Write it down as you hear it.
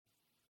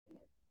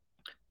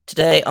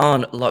Today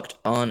on Locked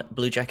On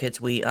Blue Jackets,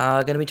 we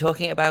are going to be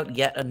talking about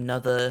yet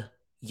another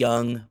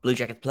young Blue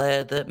Jacket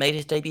player that made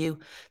his debut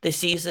this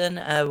season.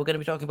 We're going to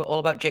be talking all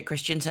about Jake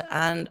Christiansen,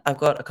 and I've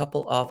got a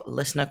couple of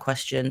listener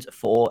questions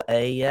for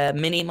a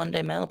mini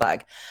Monday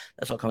mailbag.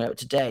 That's all coming up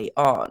today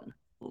on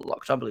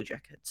Locked On Blue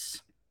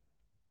Jackets.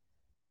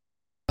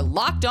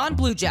 Locked On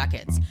Blue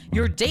Jackets,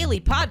 your daily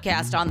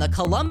podcast on the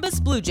Columbus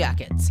Blue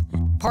Jackets,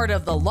 part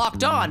of the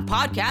Locked On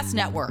Podcast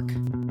Network.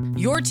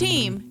 Your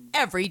team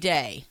every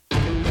day.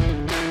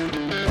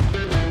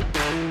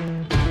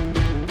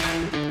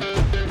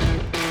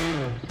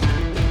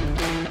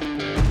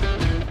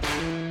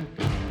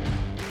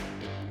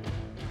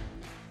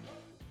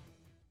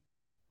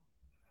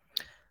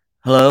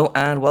 Hello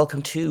and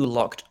welcome to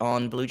Locked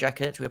On Blue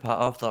Jackets. We're part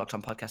of the Locked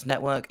On Podcast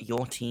Network,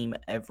 your team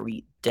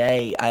every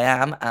day. I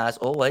am, as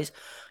always,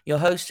 your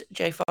host,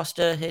 Jay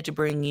Foster, here to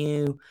bring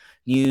you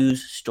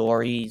news,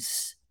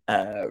 stories,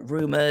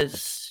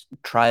 rumors,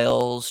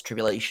 trials,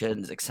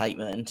 tribulations,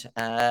 excitement,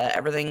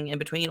 everything in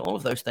between, all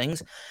of those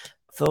things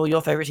for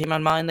your favorite team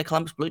and mine, the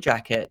Columbus Blue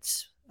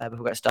Jackets. Before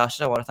we get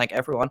started, I want to thank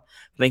everyone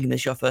for making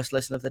this your first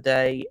listen of the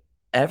day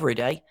every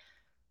day.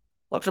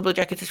 Locked On Blue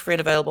Jackets is free and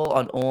available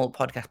on all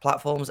podcast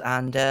platforms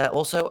and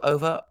also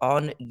over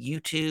on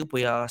YouTube.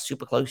 We are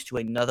super close to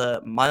another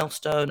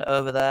milestone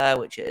over there,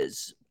 which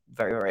is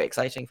very, very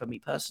exciting for me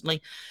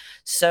personally.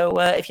 So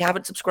if you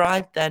haven't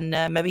subscribed, then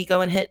maybe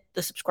go and hit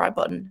the subscribe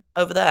button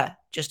over there,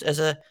 just as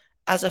a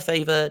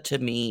favor to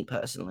me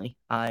personally.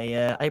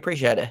 I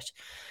appreciate it.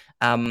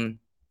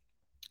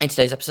 In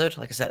today's episode,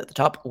 like I said at the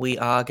top, we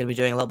are going to be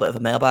doing a little bit of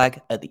a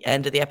mailbag at the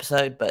end of the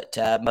episode, but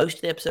most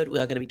of the episode we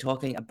are going to be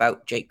talking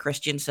about Jake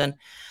Christiansen,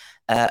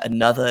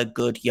 another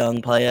good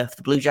young player for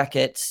the Blue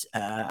Jackets.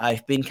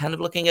 I've been kind of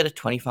looking at a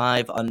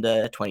 25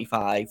 under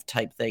 25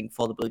 type thing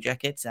for the Blue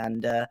Jackets,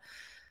 and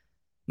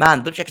man,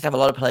 Blue Jackets have a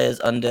lot of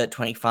players under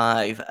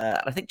 25.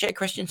 I think Jake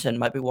Christiansen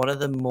might be one of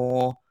the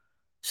more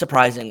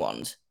surprising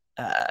ones,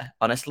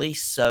 honestly.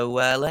 So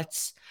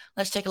let's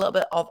take a little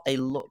bit of a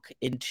look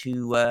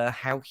into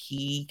how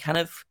he kind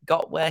of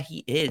got where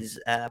he is.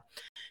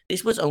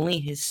 This was only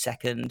his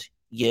second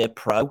year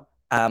pro.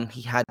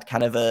 He had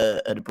kind of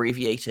an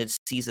abbreviated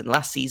season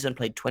last season,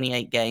 played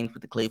 28 games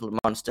with the Cleveland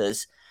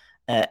Monsters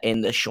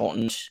in the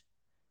shortened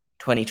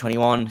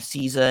 2021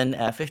 season,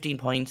 15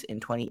 points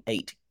in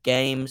 28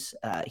 games.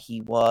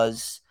 He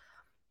was,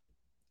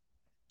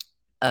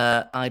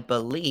 I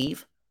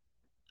believe,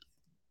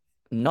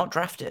 not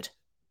drafted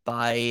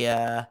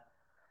by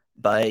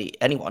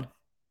anyone,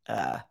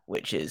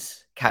 which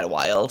is kind of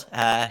wild.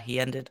 He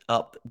ended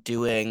up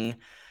doing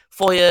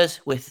 4 years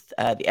with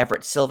the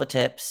Everett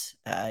Silvertips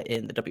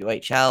in the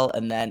WHL,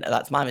 and then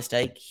that's my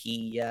mistake.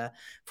 He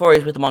 4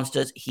 years with the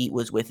Monsters. He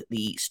was with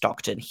the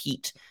Stockton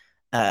Heat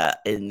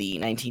in the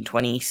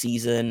 1920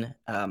 season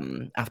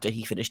after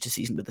he finished his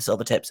season with the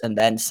Silvertips, and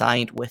then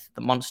signed with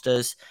the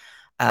Monsters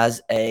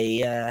as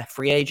a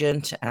free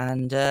agent,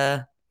 and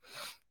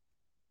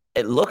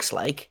it looks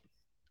like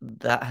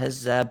that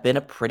has been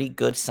a pretty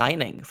good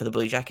signing for the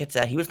Blue Jackets.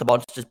 He was the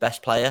Monsters'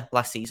 best player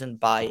last season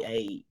by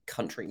a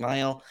country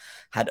mile,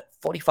 had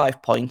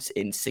 45 points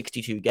in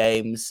 62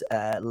 games,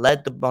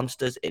 led the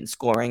Monsters in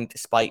scoring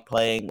despite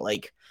playing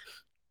like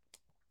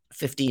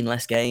 15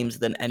 less games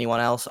than anyone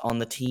else on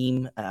the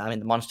team. I mean,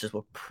 the Monsters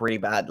were pretty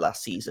bad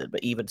last season,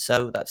 but even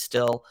so, that's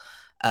still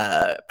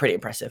pretty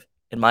impressive,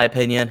 in my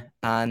opinion.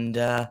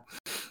 And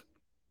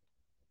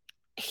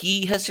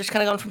he has just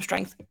kind of gone from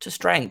strength to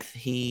strength.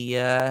 He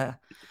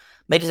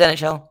made his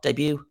NHL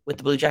debut with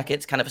the Blue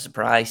Jackets, kind of a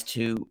surprise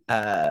to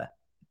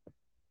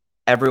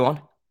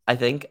everyone, I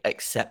think,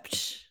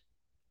 except,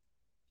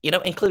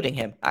 including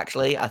him,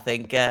 actually. I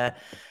think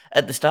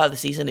at the start of the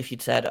season, if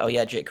you'd said, oh,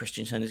 yeah, Jake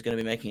Christiansen is going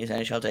to be making his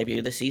NHL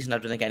debut this season, I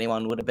don't think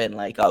anyone would have been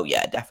like, oh,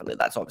 yeah, definitely,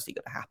 that's obviously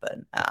going to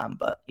happen.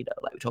 But,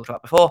 like we talked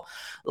about before,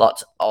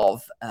 lots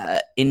of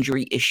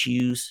injury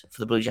issues for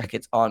the Blue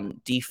Jackets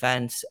on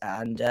defense,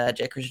 and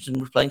Jake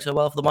Christiansen was playing so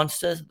well for the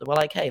Monsters, they were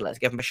like, hey, let's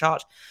give him a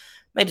shot.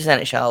 Made his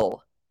NHL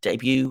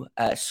debut,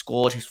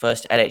 scored his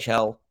first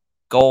NHL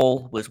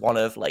goal, was one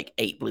of like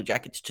 8 Blue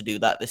Jackets to do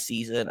that this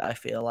season, I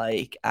feel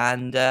like,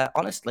 and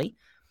honestly,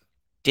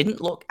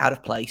 didn't look out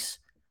of place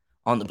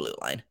on the blue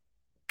line,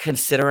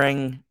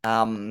 considering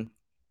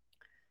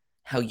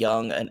how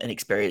young and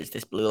inexperienced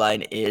this blue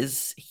line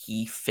is.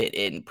 He fit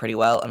in pretty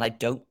well, and I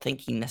don't think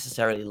he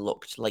necessarily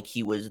looked like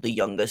he was the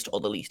youngest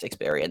or the least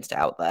experienced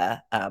out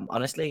there.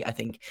 Honestly, I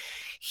think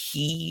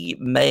he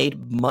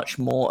made much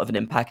more of an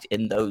impact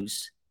in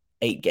those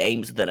 8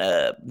 games than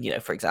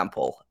for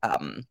example,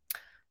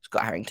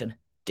 Scott Harrington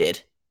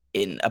did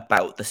in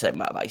about the same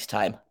amount of ice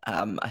time.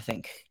 I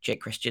think Jake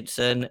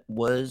Christiansen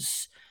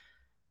was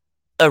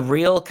a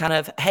real kind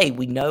of, hey,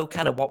 we know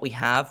kind of what we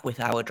have with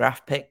our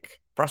draft pick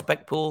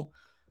prospect pool,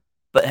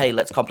 but hey,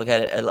 let's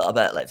complicate it a little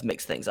bit. Let's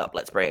mix things up.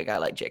 Let's bring a guy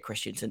like Jake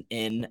Christiansen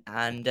in.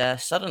 And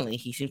suddenly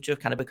he seems to have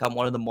kind of become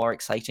one of the more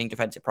exciting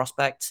defensive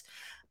prospects.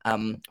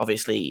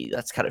 Obviously,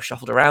 that's kind of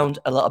shuffled around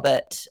a little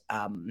bit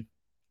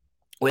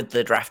with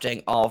the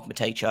drafting of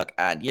Matejchuk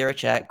and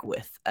Jiricek,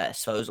 with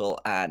Svozil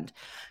and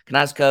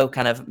Knazko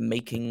kind of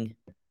making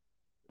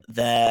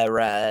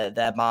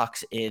their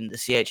marks in the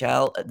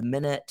CHL at the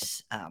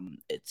minute.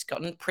 It's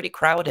gotten pretty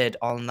crowded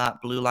on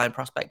that blue line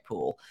prospect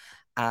pool,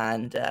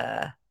 and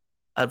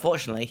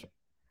unfortunately,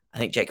 I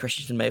think Jake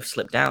Christensen may have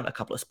slipped down a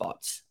couple of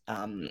spots.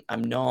 I'm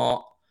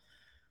not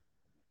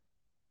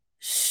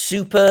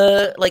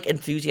super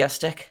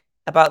enthusiastic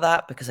about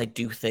that because I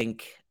do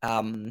think,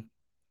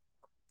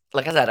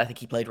 like I said, I think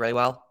he played really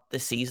well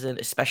this season,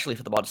 especially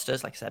for the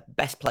Monsters. Like I said,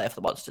 best player for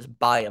the Monsters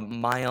by a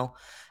mile,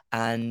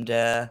 and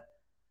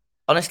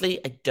honestly,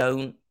 I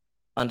don't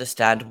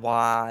understand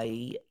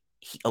why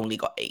he only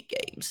got 8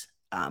 games.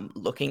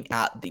 Looking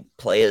at the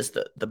players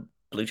that the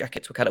Blue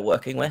Jackets were kind of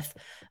working with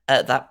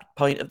at that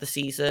point of the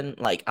season,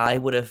 like I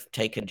would have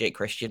taken Jake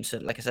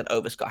Christensen, like I said,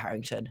 over Scott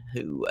Harrington,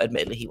 who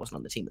admittedly he wasn't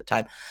on the team at the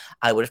time.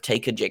 I would have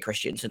taken Jake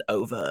Christensen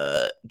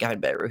over Gavin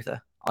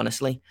Bayreuther,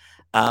 honestly.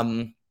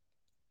 And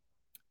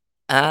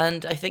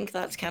I think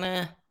that's kind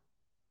of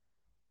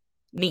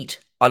neat,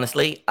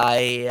 honestly.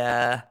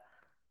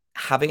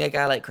 Having a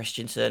guy like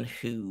Christensen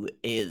who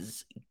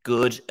is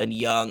good and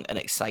young and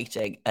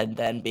exciting, and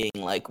then being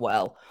like,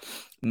 well,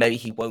 maybe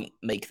he won't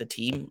make the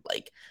team,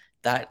 like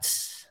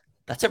that's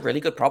a really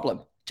good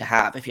problem to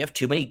have. If you have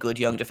too many good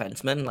young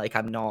defensemen, like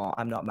I'm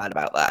not mad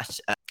about that.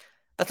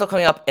 That's all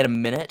coming up in a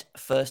minute.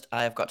 First,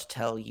 I've got to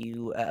tell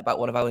you about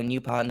one of our new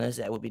partners.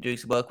 We'll be doing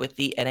some work with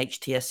the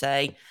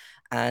NHTSA.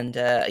 And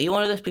are you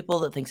one of those people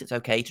that thinks it's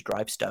okay to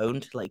drive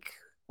stoned? Like,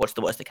 what's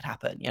the worst that could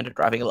happen? You end up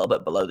driving a little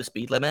bit below the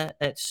speed limit.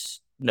 It's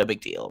no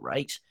big deal,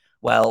 right?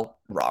 Well,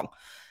 wrong.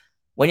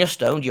 When you're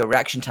stoned, your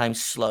reaction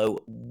times slow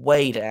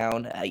way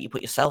down. You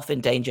put yourself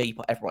in danger. You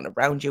put everyone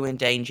around you in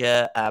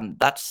danger.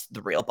 That's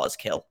the real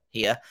buzzkill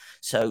here.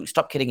 So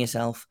stop kidding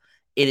yourself.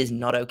 It is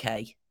not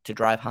okay to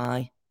drive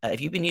high.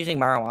 If you've been using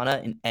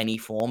marijuana in any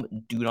form,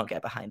 do not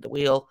get behind the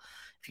wheel.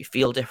 If you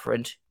feel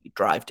different, you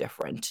drive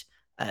different.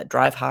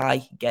 Drive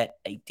high, get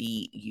a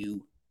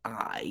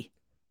DUI.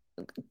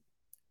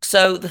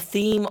 So the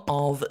theme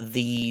of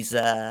these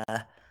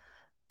kind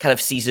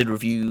of season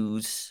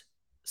reviews,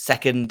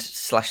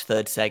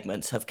 second/third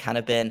segments have kind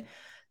of been,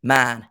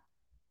 man,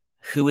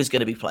 who is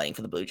going to be playing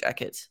for the Blue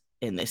Jackets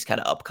in this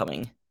kind of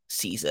upcoming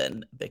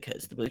season?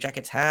 Because the Blue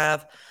Jackets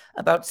have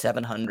about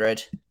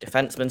 700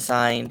 defensemen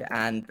signed,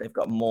 and they've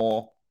got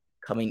more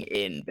coming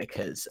in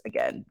because,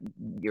 again,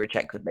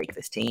 Jiricek could make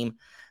this team.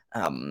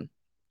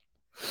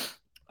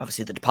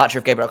 Obviously, the departure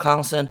of Gabriel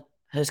Carlson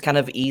has kind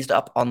of eased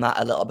up on that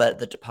a little bit.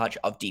 The departure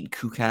of Dean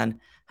Kukan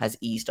has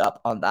eased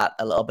up on that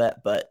a little bit,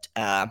 but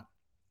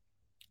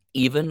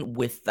even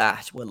with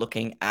that, we're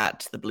looking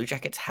at the Blue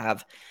Jackets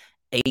have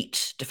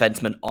 8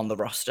 defensemen on the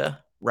roster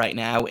right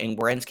now in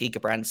Werenski,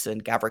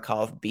 Gabranson,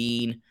 Gavrikov,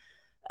 Bean,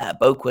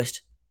 Boquist,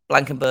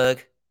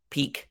 Blankenberg,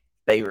 Peak,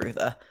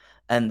 Bayreuther.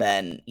 And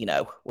then,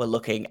 we're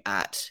looking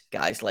at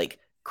guys like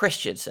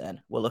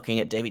Christensen. We're looking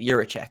at David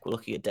Jiricek. We're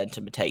looking at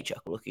Denton Matejchuk.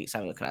 We're looking at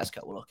Samuel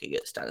Knazko. We're looking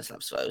at Stanislav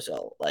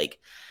Svozil. Like,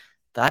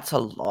 that's a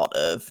lot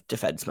of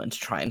defensemen to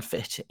try and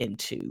fit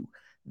into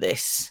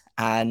this.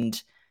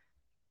 And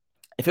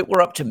if it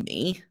were up to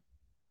me,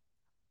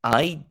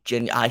 I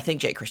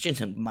think Jake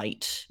Christensen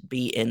might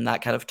be in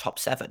that kind of top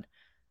 7.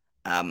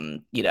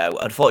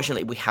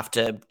 Unfortunately, we have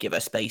to give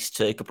a space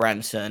to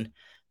Gabranson.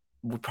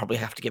 We probably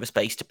have to give a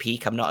space to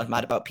Peak. I'm not as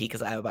mad about Peak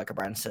as I am about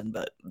Gabranson,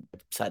 but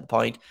beside the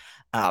point.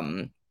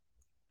 And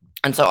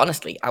so,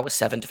 honestly, our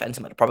 7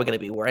 defensemen are probably going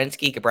to be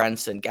Werenski,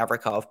 Gabranson,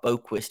 Gavrikov,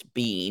 Boquist,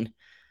 Bean,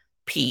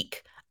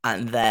 Peak,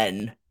 and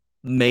then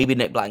maybe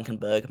Nick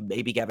Blankenberg,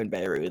 maybe Gavin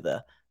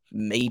Bayreuther,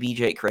 maybe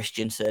Jake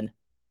Christensen,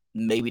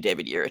 maybe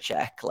David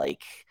Jiricek.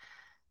 Like,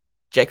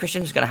 Jake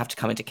Christensen's going to have to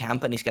come into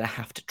camp, and he's going to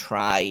have to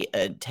try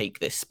and take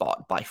this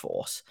spot by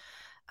force.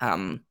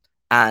 And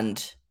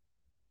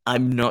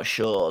I'm not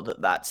sure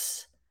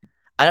that's...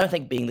 I don't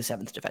think being the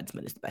 7th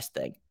defenseman is the best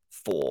thing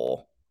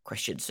for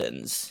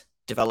Christensen's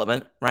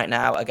development right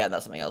now. Again,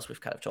 that's something else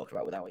we've kind of talked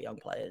about with our young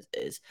players,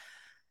 is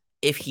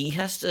if he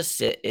has to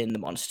sit in the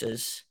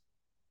Monsters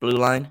blue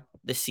line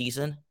this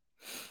season,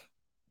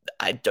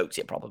 I don't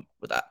see a problem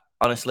with that,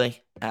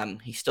 honestly.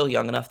 He's still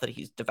young enough that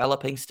he's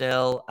developing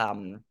still.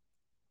 And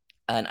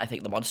I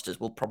think the Monsters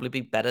will probably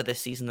be better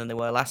this season than they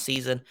were last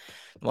season.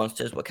 The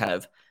Monsters were kind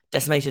of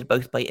decimated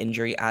both by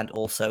injury and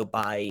also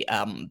by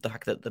the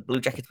fact that the Blue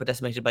Jackets were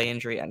decimated by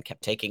injury and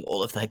kept taking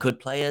all of their good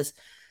players.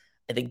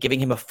 I think giving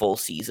him a full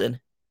season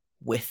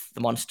with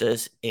the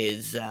Monsters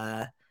is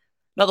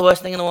not the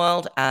worst thing in the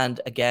world.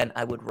 And again,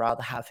 I would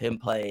rather have him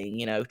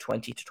playing,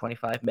 20 to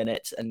 25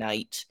 minutes a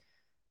night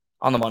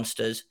on the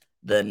Monsters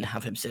than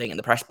have him sitting in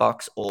the press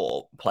box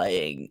or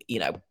playing,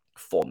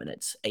 4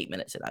 minutes, 8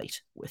 minutes a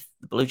night with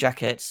the Blue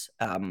Jackets.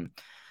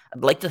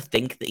 I'd like to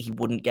think that he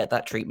wouldn't get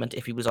that treatment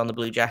if he was on the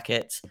Blue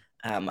Jackets.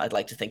 I'd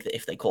like to think that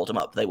if they called him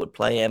up, they would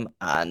play him.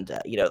 And,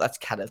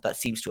 that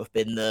seems to have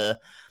been the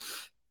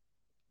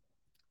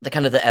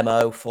kind of the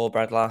MO for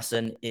Brad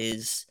Larson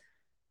is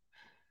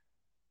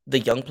the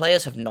young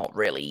players have not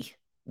really,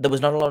 there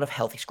was not a lot of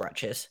healthy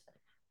scratches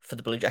for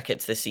the Blue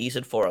Jackets this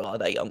season for a lot of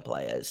their young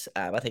players.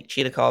 I think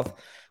Chidakov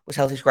was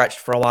healthy scratched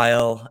for a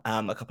while,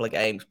 a couple of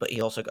games, but he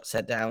also got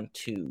sent down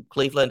to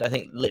Cleveland, I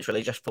think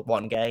literally just for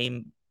one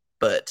game,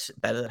 but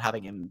better than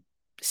having him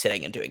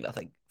sitting and doing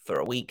nothing for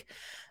a week.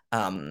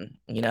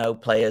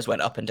 Players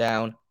went up and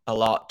down a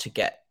lot to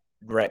get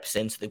reps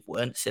in, so they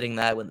weren't sitting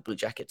there when the Blue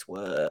Jackets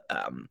were,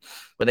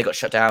 when they got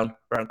shut down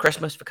around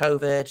Christmas for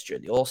COVID,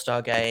 during the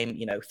All-Star game,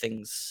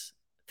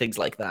 things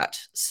like that.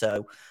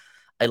 So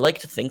I like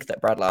to think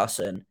that Brad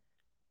Larsen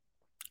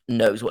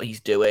knows what he's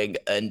doing,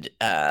 and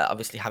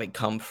obviously having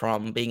come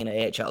from being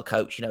an AHL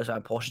coach, he knows how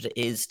important it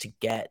is to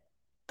get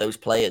those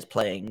players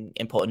playing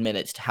important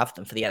minutes to have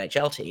them for the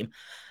NHL team.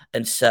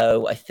 And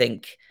so I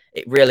think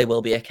it really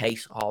will be a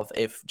case of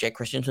if Jake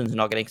Christiansen's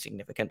not getting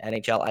significant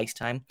NHL ice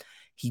time,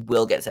 he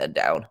will get sent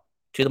down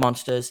to the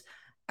Monsters.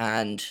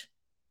 And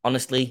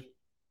honestly,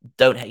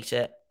 don't hate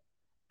it.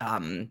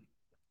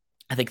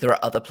 I think there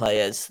are other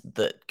players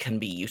that can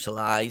be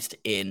utilized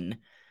in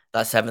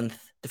that seventh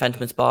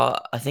defenseman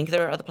spot. I think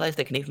there are other players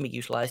that can even be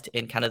utilized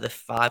in kind of the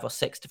 5 or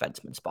 6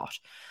 defenseman spot.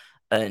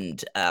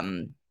 And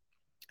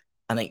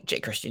I think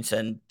Jake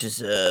Christiansen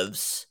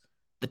deserves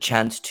the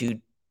chance to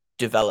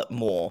develop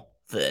more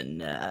than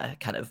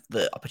kind of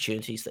the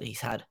opportunities that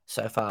he's had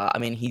so far. I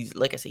mean, he's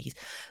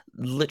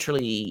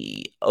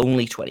literally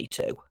only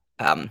 22.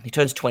 He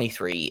turns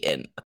 23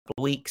 in a couple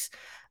of weeks.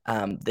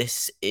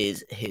 This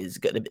is it's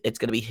going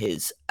to be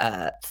his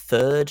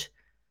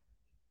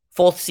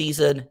fourth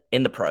season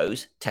in the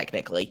pros,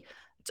 technically.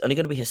 It's only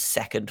going to be his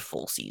second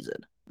full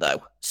season,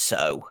 though.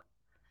 So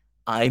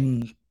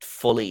I'm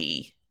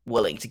fully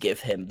willing to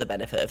give him the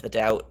benefit of the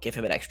doubt, give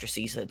him an extra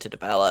season to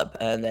develop,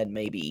 and then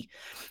maybe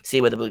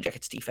see where the Blue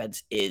Jackets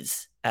defense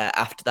is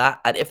after that.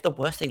 And if the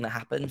worst thing that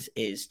happens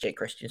is Jake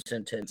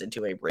Christiansen turns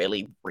into a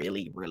really,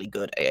 really, really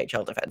good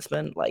AHL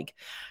defenseman, like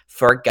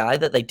for a guy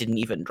that they didn't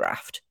even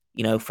draft,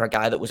 for a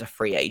guy that was a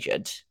free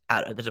agent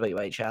out of the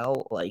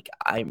WHL, like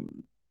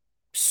I'm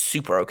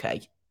super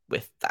okay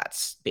with that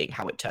being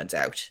how it turns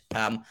out.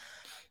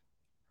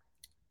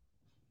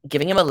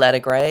 Giving him a letter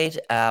grade,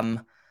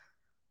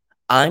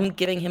 I'm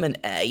giving him an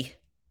A,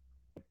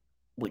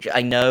 which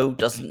I know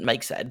doesn't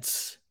make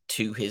sense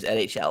to his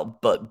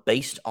NHL, but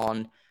based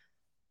on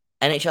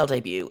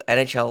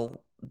NHL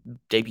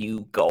debut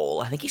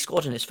goal, I think he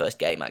scored in his first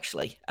game,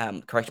 actually.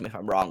 Correct me if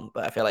I'm wrong,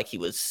 but I feel like he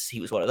was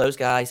one of those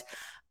guys.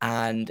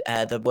 And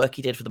the work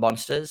he did for the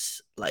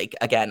Monsters, like,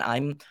 again,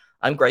 I'm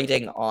either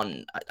grading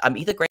on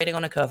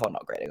a curve or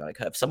not grading on a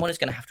curve. Someone is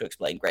going to have to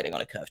explain grading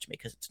on a curve to me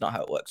because it's not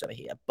how it works over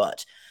here.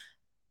 But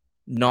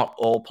not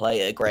all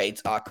player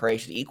grades are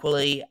created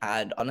equally.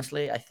 And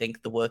honestly, I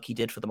think the work he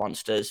did for the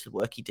Monsters, the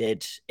work he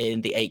did in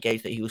the 8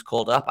 games that he was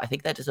called up, I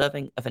think they're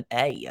deserving of an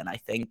A. And I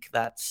think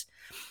that's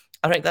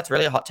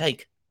really a hot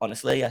take.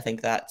 Honestly, I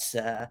think that's,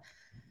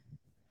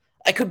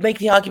 I could make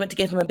the argument to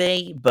give him a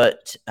B,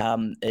 but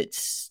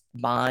it's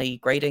my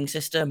grading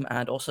system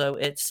and also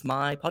it's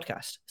my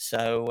podcast.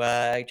 So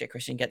Jake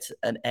Christian gets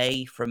an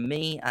A from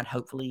me, and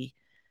hopefully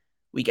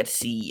we get to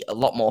see a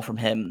lot more from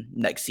him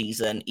next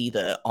season,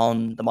 either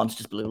on the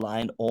Monsters blue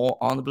line or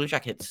on the Blue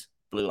Jackets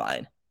blue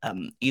line.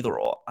 Either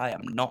or, I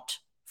am not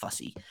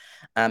fussy.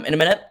 In a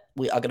minute,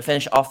 we are going to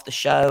finish off the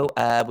show.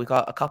 We've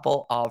got a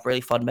couple of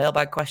really fun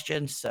mailbag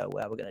questions, so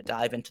we're going to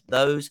dive into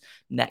those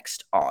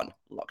next on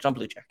Locked On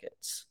Blue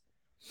Jackets.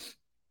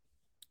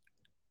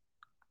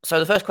 So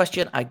the first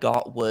question I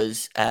got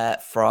was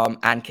from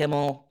Ann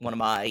Kimmel, one of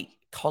my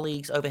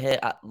colleagues over here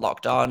at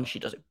Locked On. She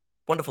does a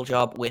wonderful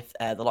job with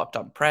the Locked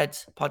On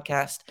Preds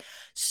podcast.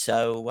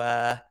 So,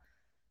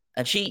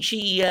 and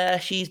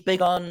she's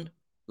big on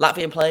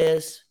Latvian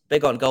players,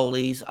 big on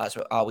goalies, as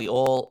are we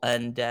all.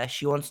 And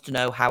she wants to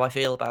know how I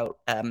feel about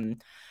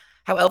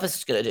how Elvis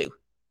is going to do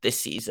this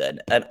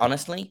season. And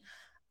honestly,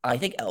 I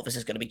think Elvis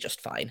is going to be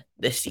just fine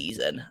this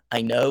season.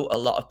 I know a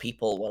lot of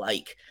people were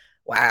like,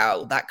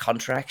 wow, that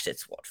contract,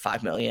 it's what,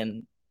 $5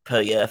 million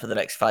per year for the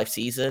next 5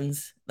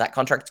 seasons. That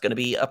contract's going to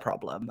be a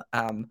problem.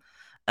 And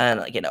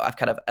I've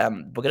kind of,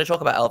 we're going to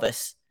talk about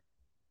Elvis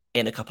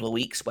in a couple of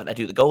weeks when I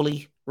do the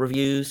goalie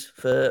reviews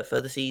for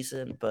the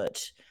season.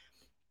 But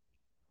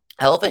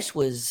Elvis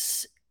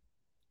was,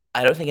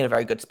 I don't think, in a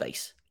very good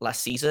space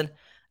last season.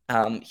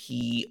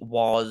 He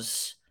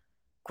was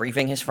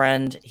grieving his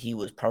friend. He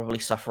was probably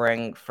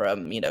suffering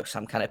from,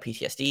 some kind of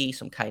PTSD,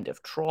 some kind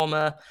of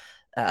trauma,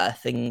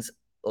 things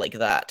like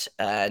that.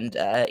 And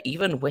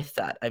even with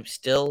that, I'm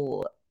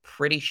still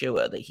pretty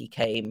sure that he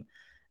came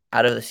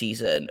out of the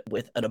season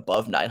with an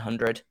above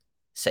 900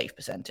 save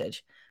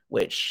percentage,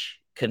 which,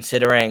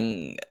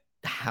 considering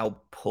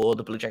how poor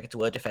the Blue Jackets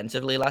were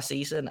defensively last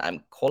season,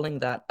 I'm calling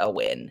that a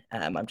win.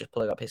 I'm just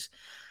pulling up his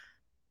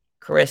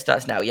career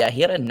stats now. Yeah, he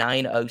had a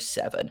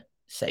 907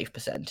 save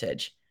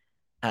percentage.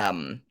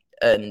 And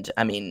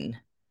I mean,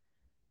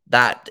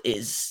 that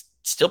is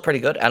still pretty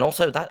good. And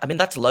also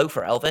that's low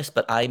for Elvis,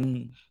 but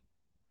I'm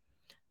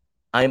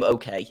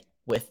okay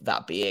with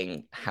that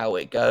being how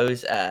it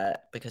goes,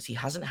 because he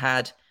hasn't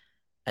had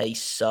a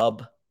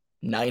sub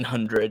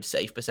 900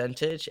 save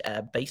percentage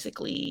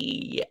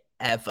basically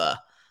ever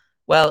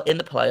Well, in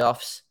the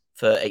playoffs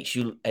for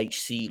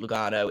HC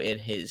Lugano in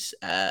his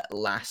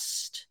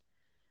last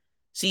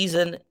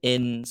season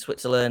in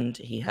Switzerland,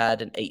 he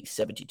had an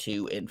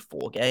 872 in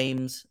 4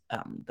 games.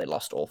 They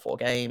lost all 4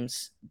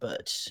 games,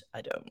 but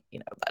I don't,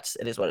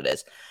 it is what it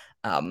is.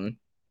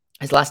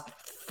 His last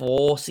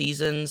 3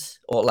 seasons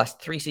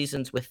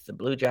with the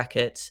Blue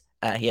Jackets,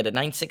 he had a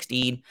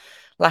 916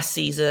 last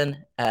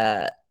season.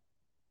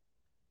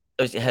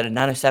 He had a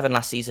 907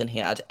 last season. He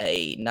had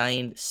a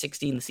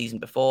 916 the season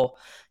before.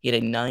 He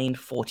had a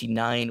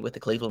 949 with the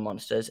Cleveland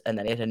Monsters, and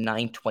then he had a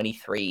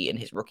 923 in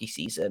his rookie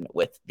season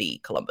with the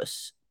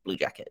Columbus Blue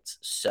Jackets.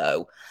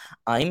 So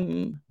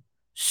I'm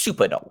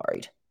super not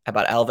worried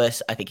about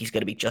Elvis. I think he's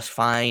going to be just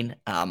fine.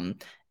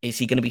 Is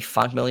he going to be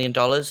 $5 million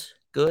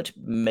good?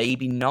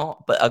 Maybe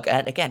not. But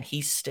again,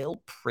 he's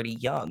still pretty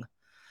young.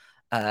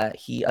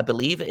 He, I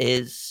believe,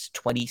 is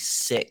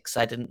 26.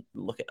 I didn't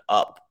look it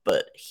up,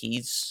 but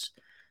he's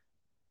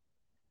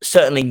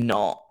certainly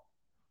not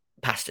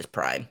past his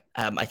prime.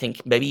 I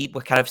think maybe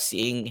we're kind of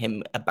seeing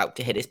him about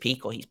to hit his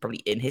peak, or he's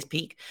probably in his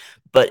peak.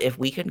 But if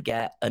we can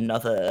get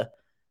another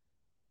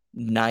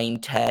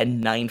 910,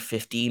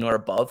 915 or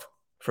above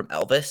from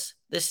Elvis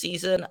this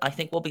season, I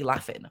think we'll be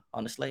laughing,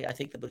 honestly. I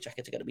think the Blue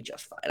Jackets are going to be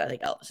just fine. I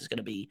think Elvis is going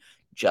to be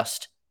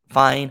just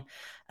fine.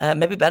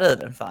 Maybe better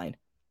than fine.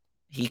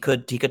 He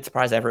could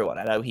surprise everyone.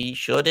 I know he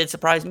sure did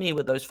surprise me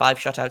with those 5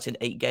 shutouts in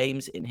 8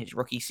 games in his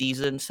rookie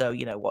season. So,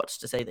 what's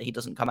to say that he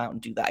doesn't come out and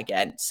do that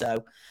again?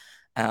 So,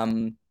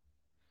 yeah,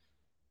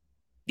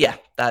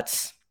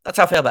 that's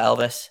how I feel about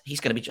Elvis.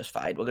 He's going to be just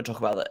fine. We're going to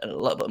talk about it in a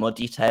little bit more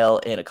detail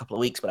in a couple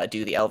of weeks when I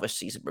do the Elvis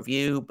season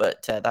review.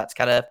 But that's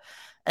kind of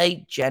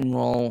a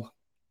general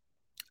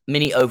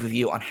mini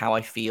overview on how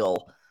I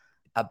feel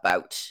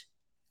about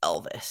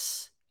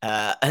Elvis.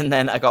 And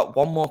then I got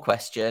one more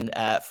question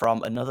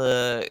from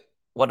another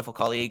wonderful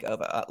colleague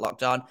over at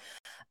Locked On.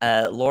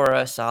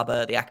 Laura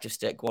Saba, the active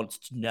stick, wants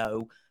to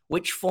know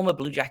which former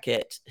Blue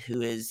Jacket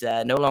who is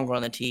no longer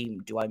on the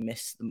team do I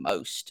miss the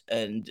most?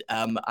 And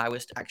I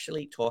was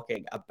actually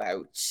talking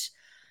about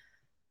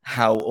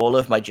how all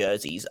of my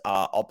jerseys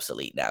are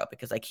obsolete now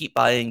because I keep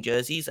buying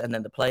jerseys and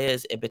then the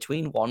players in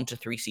between 1 to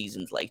 3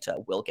 seasons later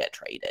will get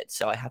traded.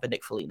 So I have a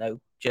Nick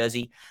Foligno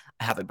jersey,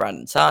 I have a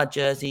Brandon Saad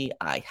jersey,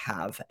 I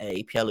have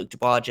a Pierre-Luc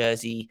Dubois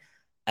jersey,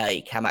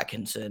 a Cam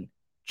Atkinson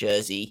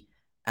jersey,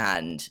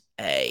 and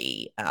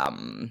a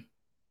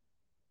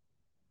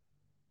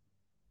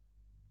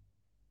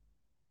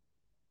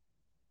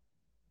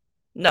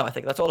no, I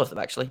think that's all of them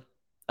actually,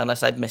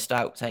 unless I've missed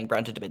out saying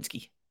Brandon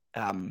Dubinsky.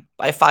 I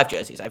have 5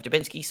 jerseys. I have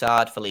Dubinsky,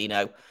 Saad,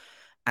 Foligno,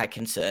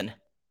 Atkinson,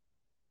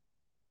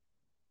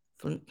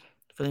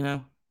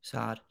 Foligno,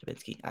 Saad,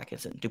 Dubinsky,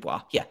 Atkinson,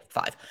 Dubois. Yeah,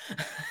 5.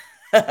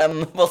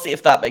 We'll see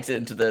if that makes it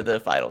into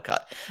the final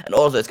cut. And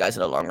all of those guys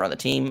are no longer on the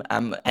team.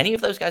 Any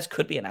of those guys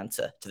could be an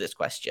answer to this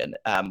question.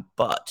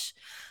 But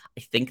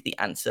I think the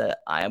answer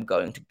I am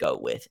going to go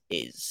with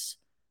is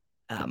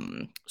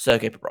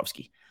Sergei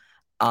Bobrovsky.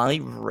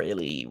 I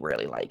really,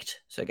 really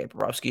liked Sergei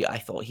Bobrovsky. I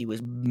thought he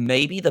was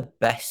maybe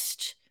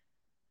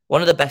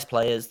one of the best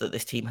players that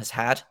this team has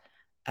had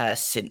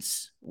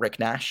since Rick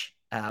Nash.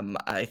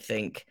 I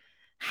think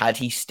had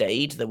he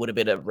stayed, there would have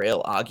been a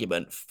real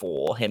argument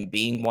for him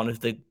being one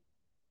of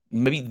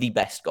maybe the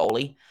best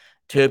goalie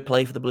to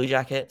play for the Blue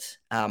Jackets.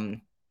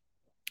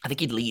 I think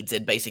he leads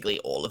in basically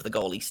all of the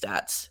goalie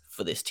stats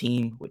for this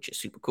team, which is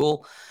super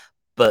cool.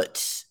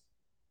 But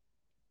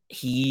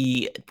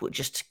he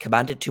just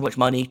commanded too much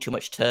money, too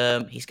much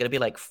term. He's going to be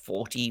like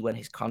 40 when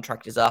his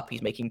contract is up.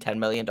 He's making $10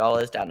 million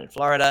down in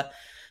Florida.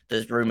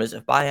 There's rumors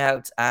of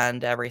buyouts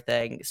and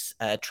everything,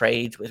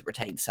 trades with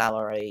retained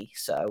salary.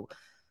 So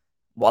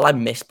while I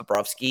miss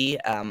Bobrovsky,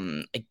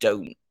 I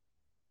don't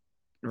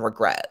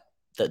regret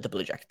that the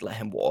Blue Jackets let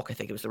him walk. I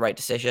think it was the right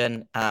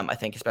decision. I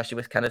think especially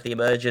with kind of the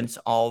emergence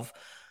of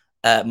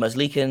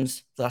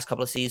Merzlikins the last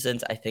couple of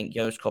seasons, I think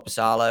Joonas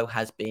Korpisalo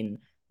has been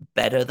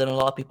better than a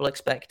lot of people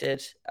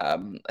expected. I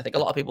think a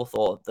lot of people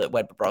thought that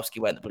when Bobrovsky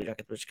went, the Blue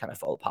Jackets would just kind of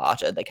fall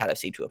apart, and they kind of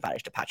seem to have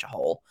managed to patch a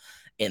hole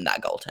in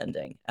that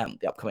goaltending.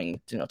 The upcoming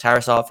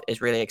Tarasov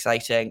is really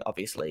exciting.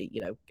 Obviously,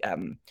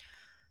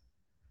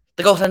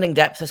 the goaltending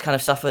depth has kind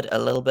of suffered a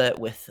little bit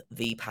with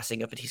the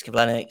passing of Matisse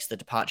Kivlenieks, the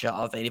departure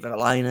of Eddie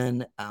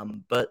Venäläinen,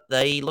 but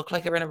they look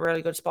like they're in a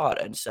really good spot.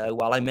 And so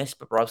while I miss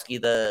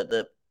Bobrovsky,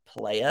 the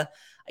player,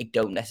 I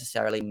don't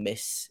necessarily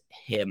miss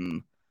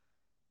him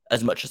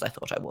as much as I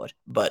thought I would,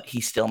 but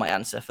he's still my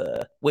answer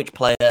for which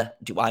player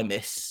do I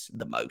miss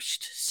the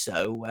most.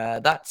 So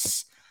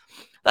that's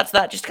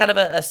that. Just kind of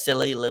a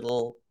silly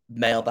little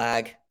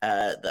mailbag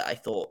that I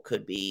thought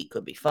could be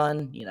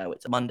fun.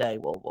 It's a Monday.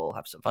 We'll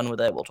have some fun with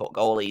it. We'll talk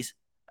goalies,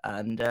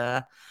 and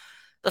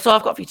that's all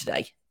I've got for you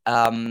today.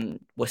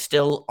 We're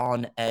still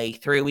on a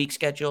 3-week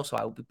schedule, so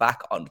I will be back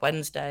on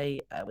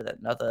Wednesday with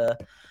another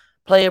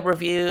player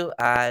review,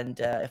 and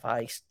if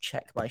I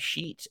check my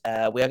sheet, we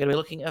are going to be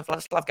looking at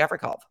Vladislav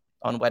Gavrikov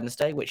on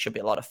Wednesday, which should be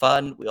a lot of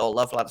fun. We all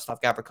love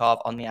Vladislav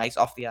Gavrikov on the ice,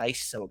 off the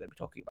ice, so we're going to be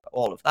talking about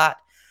all of that.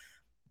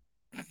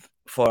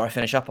 Before I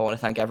finish up, I want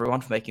to thank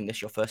everyone for making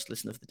this your first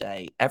listen of the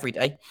day every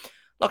day.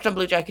 Locked On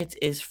Blue Jackets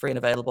is free and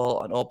available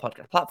on all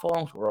podcast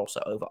platforms. We're also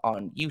over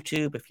on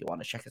YouTube. If you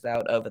want to check us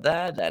out over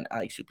there, then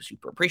I super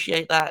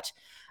appreciate that.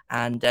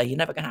 And you're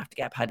never going to have to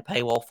get behind a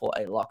paywall for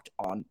a Locked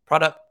On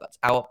product. That's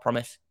our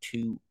promise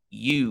to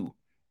you.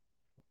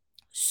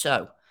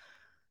 So,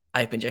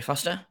 I've been Jay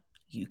Foster.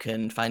 You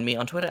can find me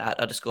on Twitter at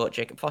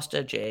 _Jacob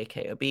Foster,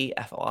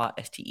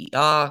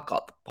 JAKOBFORSTER.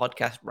 Got the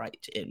podcast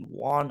right in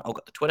one. I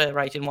got the Twitter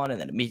right in one and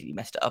then immediately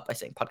messed it up by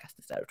saying podcast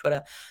instead of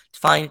Twitter. It's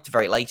fine. It's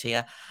very late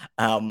here.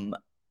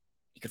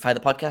 You can find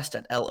the podcast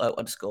at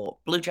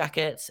LO_Blue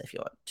Jackets. If you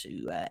want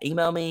to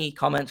email me,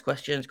 comments,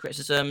 questions,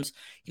 criticisms,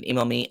 you can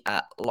email me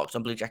at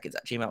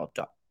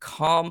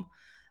lockedonbluejackets@gmail.com.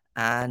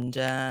 And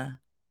I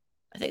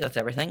think that's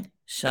everything.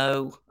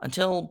 So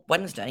until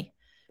Wednesday,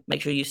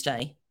 make sure you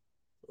stay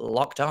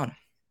locked on.